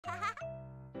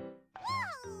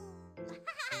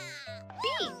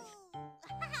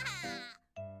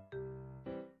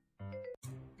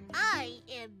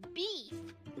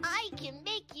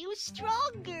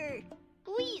stronger.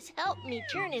 Please help me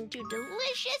turn into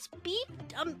delicious beef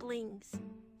dumplings.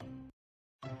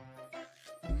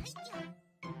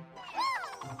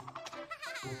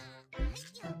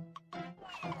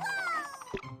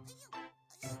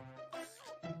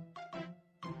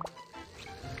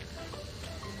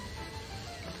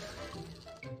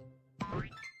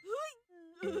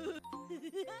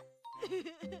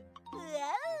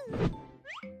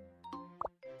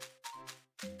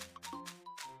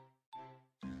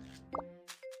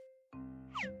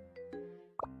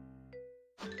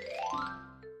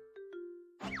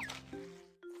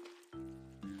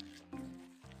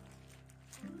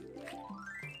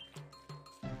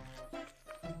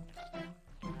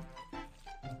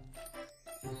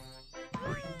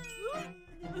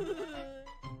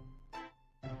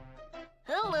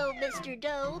 Hello, Mr.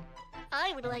 Dough.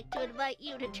 I would like to invite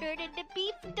you to turn into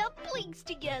beef dumplings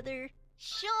together.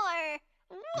 Sure,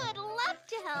 would love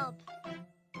to help.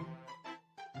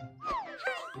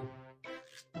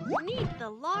 Knead the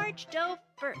large dough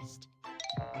first.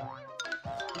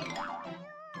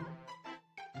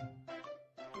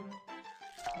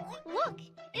 Look,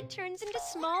 it turns into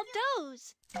small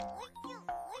doughs.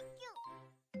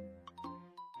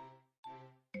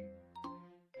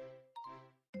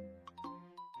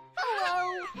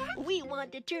 Hello! We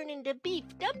want to turn into beef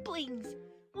dumplings.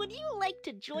 Would you like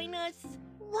to join us?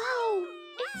 Whoa!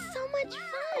 It's so much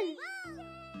fun!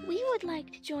 We would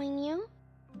like to join you.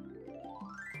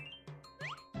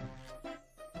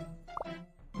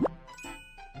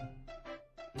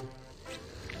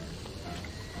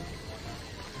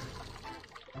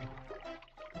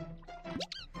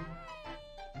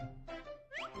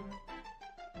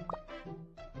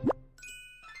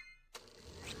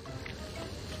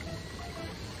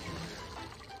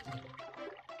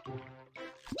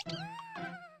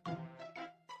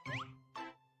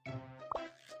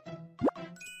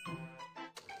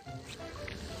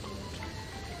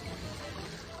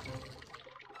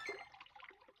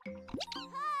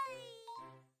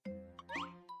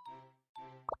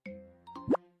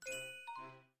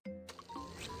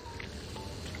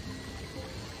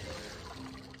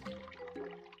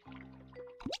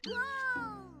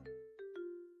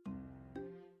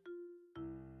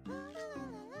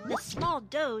 The small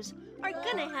doughs are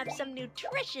gonna have some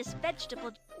nutritious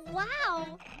vegetable.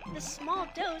 Wow! The small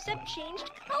doughs have changed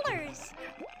colors.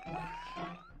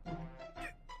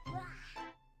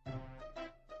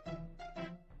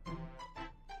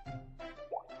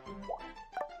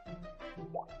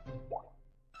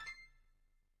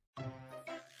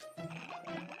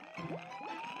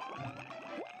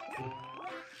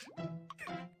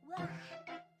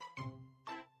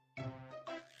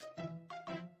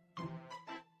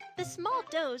 The small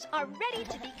doughs are ready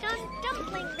to become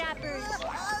dumpling wrappers.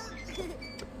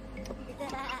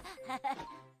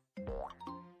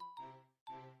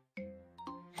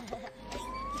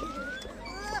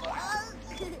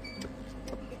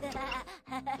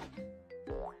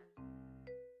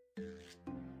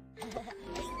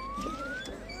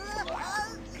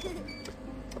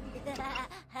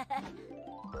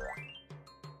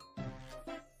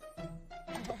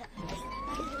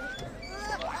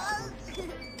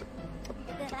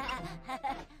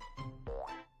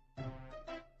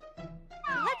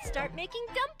 Let's start making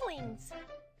dumplings.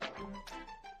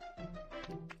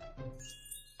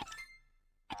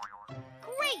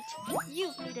 Great!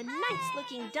 You've made a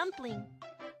nice-looking dumpling.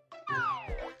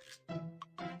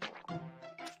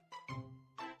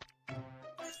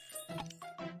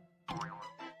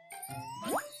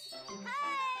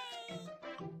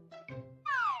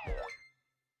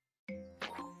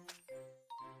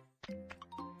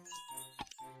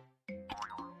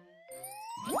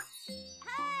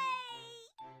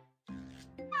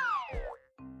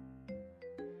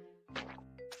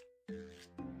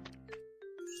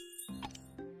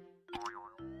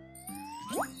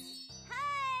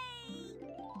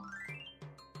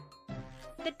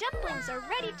 The dumplings are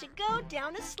ready to go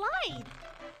down a slide.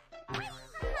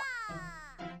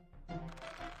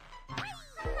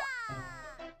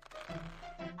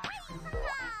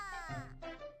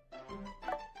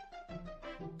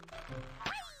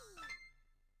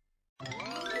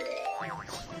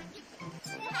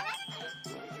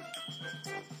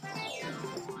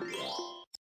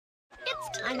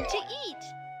 It's time to eat.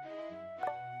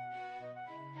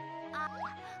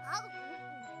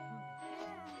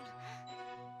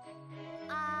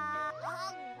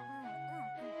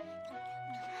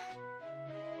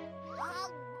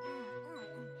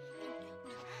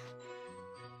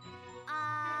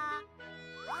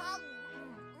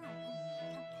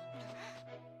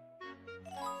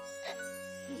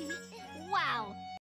 Wow,